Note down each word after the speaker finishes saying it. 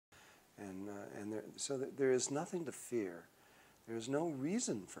So there is nothing to fear. There is no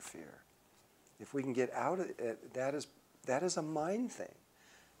reason for fear. If we can get out of it, that is a mind thing.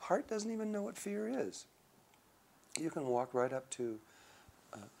 Heart doesn't even know what fear is. You can walk right up to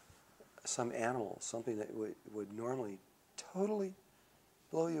some animal, something that would normally totally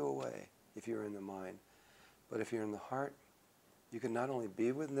blow you away if you're in the mind. But if you're in the heart, you can not only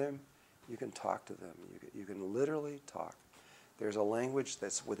be with them, you can talk to them. You can literally talk. There's a language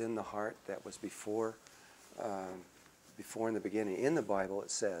that's within the heart that was before in the beginning. In the Bible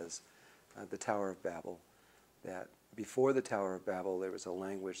it says, the Tower of Babel, that before the Tower of Babel there was a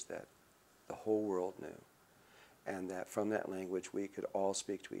language that the whole world knew. And that from that language we could all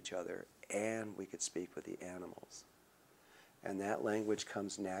speak to each other, and we could speak with the animals. And that language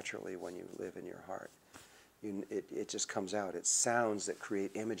comes naturally when you live in your heart. It just comes out. It's sounds that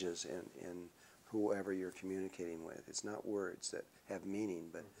create images in whoever you're communicating with. It's not words that have meaning,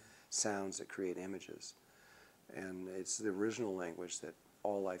 but sounds that create images. And it's the original language that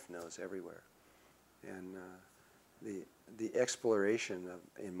all life knows everywhere. And the exploration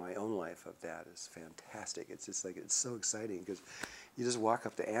in my own life of that is fantastic. It's just like, it's so exciting because you just walk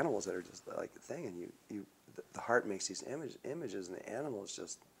up to animals that are just like a thing, and the heart makes these images, and the animals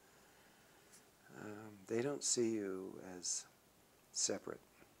just, they don't see you as separate.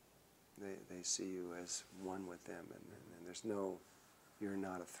 They see you as one with them, and there's no, you're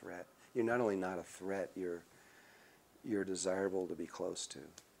not a threat. You're not only not a threat, you're desirable to be close to.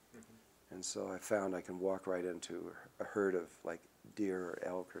 And so I found I can walk right into a herd of like deer or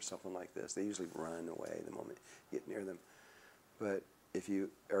elk or something like this. They usually run away the moment you get near them. But if you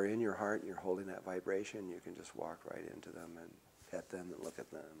are in your heart and you're holding that vibration, you can just walk right into them and pet them and look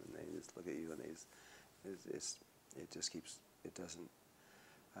at them, and they just look at you, and it just keeps, it doesn't,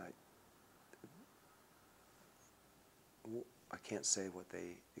 I can't say what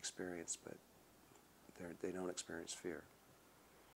they experience, but they don't experience fear.